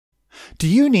Do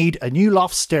you need a new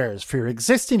loft stairs for your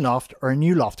existing loft or a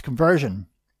new loft conversion?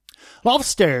 Loft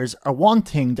stairs are one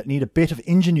thing that need a bit of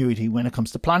ingenuity when it comes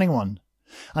to planning one.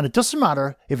 And it doesn't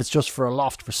matter if it's just for a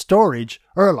loft for storage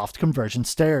or a loft conversion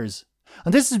stairs.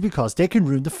 And this is because they can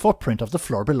ruin the footprint of the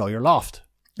floor below your loft.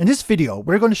 In this video,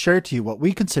 we're going to share to you what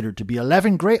we consider to be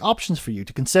 11 great options for you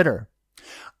to consider.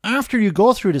 After you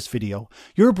go through this video,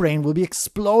 your brain will be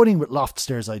exploding with loft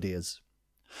stairs ideas.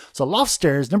 So loft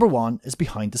stairs number 1 is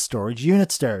behind the storage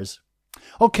unit stairs.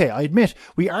 Okay, I admit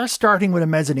we are starting with a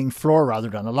mezzanine floor rather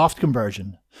than a loft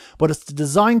conversion, but it's the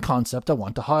design concept I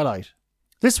want to highlight.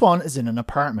 This one is in an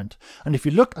apartment, and if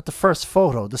you look at the first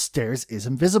photo, the stairs is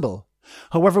invisible.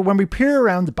 However, when we peer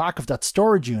around the back of that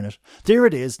storage unit, there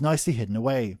it is, nicely hidden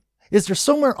away. Is there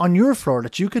somewhere on your floor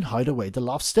that you can hide away the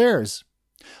loft stairs?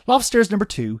 Loft stairs number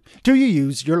 2, do you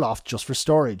use your loft just for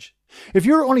storage? If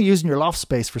you're only using your loft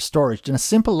space for storage, then a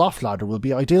simple loft ladder will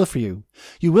be ideal for you.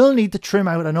 You will need to trim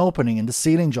out an opening in the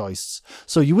ceiling joists,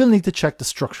 so you will need to check the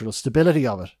structural stability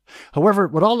of it. However,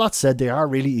 with all that said, they are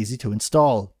really easy to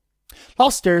install.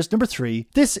 Loft stairs number 3,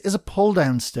 this is a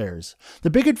pull-down stairs. The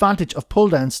big advantage of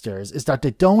pull-down stairs is that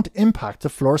they don't impact the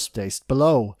floor space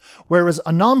below, whereas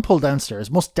a non-pull-down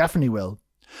stairs most definitely will.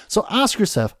 So ask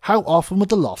yourself, how often would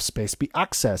the loft space be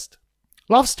accessed?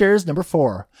 Loft stairs number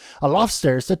 4, a loft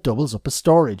stairs that doubles up as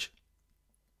storage.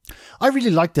 I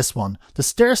really like this one. The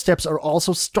stair steps are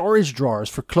also storage drawers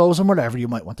for clothes and whatever you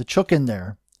might want to chuck in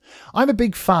there. I'm a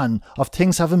big fan of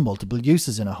things having multiple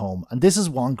uses in a home, and this is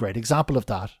one great example of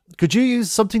that. Could you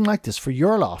use something like this for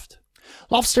your loft?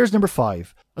 Loft stairs number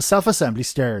 5, a self-assembly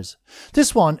stairs.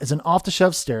 This one is an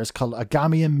off-the-shelf stairs called a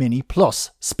Gamia Mini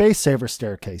Plus Space Saver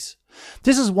staircase.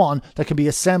 This is one that can be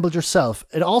assembled yourself.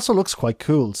 It also looks quite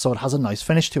cool, so it has a nice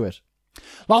finish to it.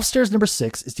 Loft stairs number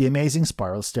 6 is the amazing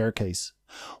spiral staircase.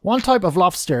 One type of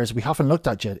loft stairs we haven't looked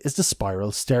at yet is the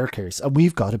spiral staircase, and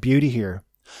we've got a beauty here.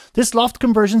 This loft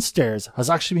conversion stairs has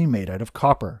actually been made out of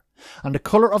copper, and the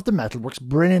colour of the metal works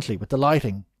brilliantly with the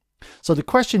lighting. So the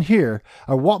question here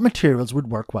are what materials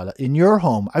would work well in your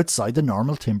home outside the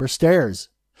normal timber stairs?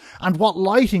 And what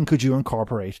lighting could you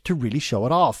incorporate to really show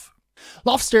it off?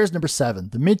 Loft stairs number 7,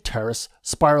 the mid-terrace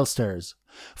spiral stairs.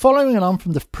 Following along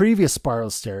from the previous spiral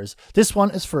stairs, this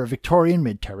one is for a Victorian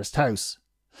mid-terraced house.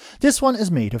 This one is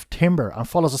made of timber and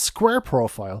follows a square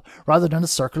profile rather than a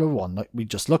circular one like we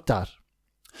just looked at.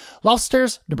 Loft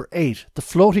stairs number 8, the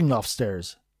floating loft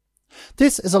stairs.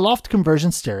 This is a loft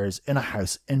conversion stairs in a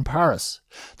house in Paris.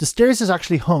 The stairs is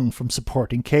actually hung from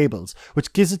supporting cables,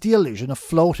 which gives it the illusion of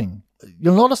floating.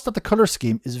 You'll notice that the colour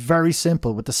scheme is very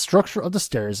simple, with the structure of the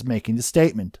stairs making the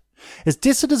statement. Is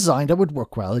this a design that would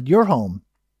work well in your home?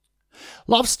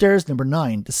 Loft stairs number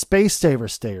 9, the space saver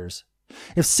stairs.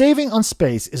 If saving on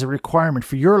space is a requirement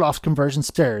for your loft conversion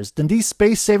stairs, then these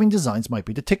space-saving designs might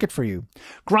be the ticket for you.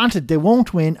 Granted, they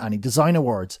won't win any design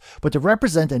awards, but they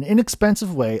represent an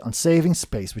inexpensive way on saving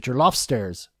space with your loft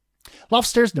stairs. Loft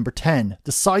stairs number 10,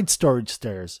 the side storage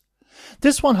stairs.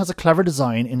 This one has a clever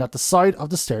design in that the side of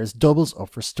the stairs doubles up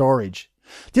for storage.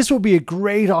 This will be a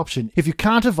great option if you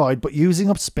can't avoid but using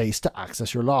up space to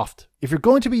access your loft. If you're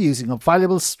going to be using up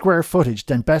valuable square footage,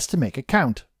 then best to make it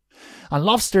count. And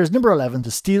loft stairs number 11,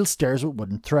 the steel stairs with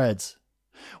wooden threads.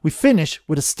 We finish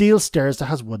with a steel stairs that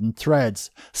has wooden threads.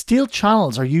 Steel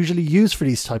channels are usually used for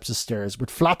these types of stairs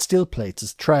with flat steel plates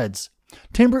as threads.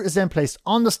 Timber is then placed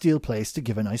on the steel plates to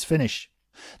give a nice finish.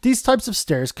 These types of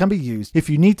stairs can be used if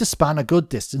you need to span a good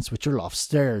distance with your loft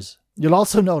stairs. You'll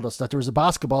also notice that there is a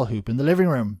basketball hoop in the living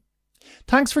room.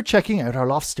 Thanks for checking out our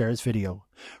loft stairs video.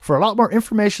 For a lot more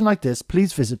information like this,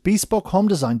 please visit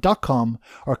bespokehomedesign.com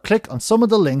or click on some of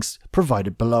the links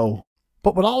provided below.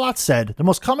 But with all that said, the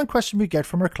most common question we get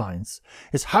from our clients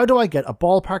is, how do I get a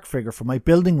ballpark figure for my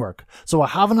building work so I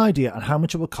have an idea on how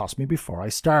much it will cost me before I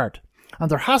start?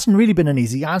 And there hasn't really been an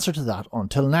easy answer to that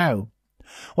until now.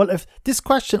 Well, if this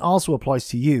question also applies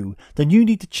to you, then you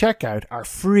need to check out our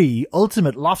free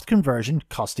Ultimate Loft Conversion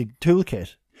Costing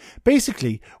Toolkit.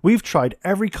 Basically, we've tried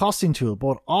every costing tool,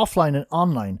 both offline and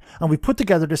online, and we've put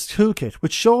together this toolkit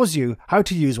which shows you how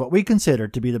to use what we consider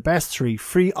to be the best 3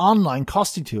 free online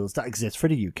costing tools that exist for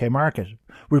the UK market.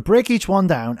 We'll break each one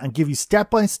down and give you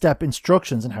step-by-step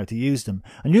instructions on how to use them,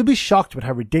 and you'll be shocked with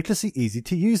how ridiculously easy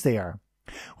to use they are.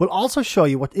 We'll also show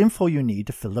you what info you need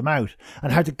to fill them out,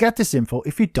 and how to get this info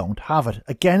if you don't have it.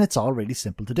 Again, it's all really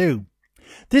simple to do.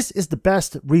 This is the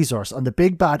best resource on the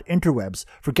big bad interwebs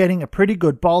for getting a pretty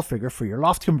good ball figure for your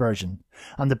loft conversion.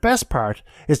 And the best part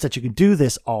is that you can do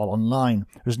this all online.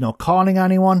 There's no calling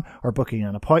anyone or booking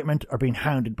an appointment or being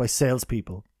hounded by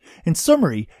salespeople. In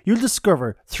summary, you'll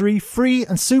discover 3 free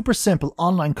and super simple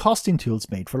online costing tools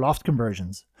made for loft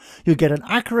conversions. You'll get an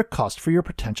accurate cost for your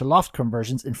potential loft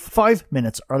conversions in 5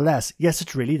 minutes or less. Yes,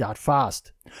 it's really that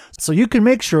fast. So you can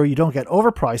make sure you don't get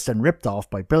overpriced and ripped off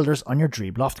by builders on your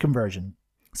dream loft conversion.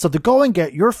 So to go and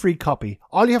get your free copy,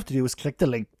 all you have to do is click the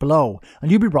link below and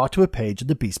you'll be brought to a page of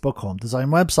the Bespoke Home Design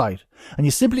website. And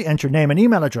you simply enter your name and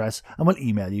email address and we'll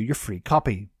email you your free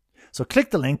copy. So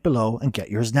click the link below and get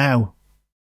yours now.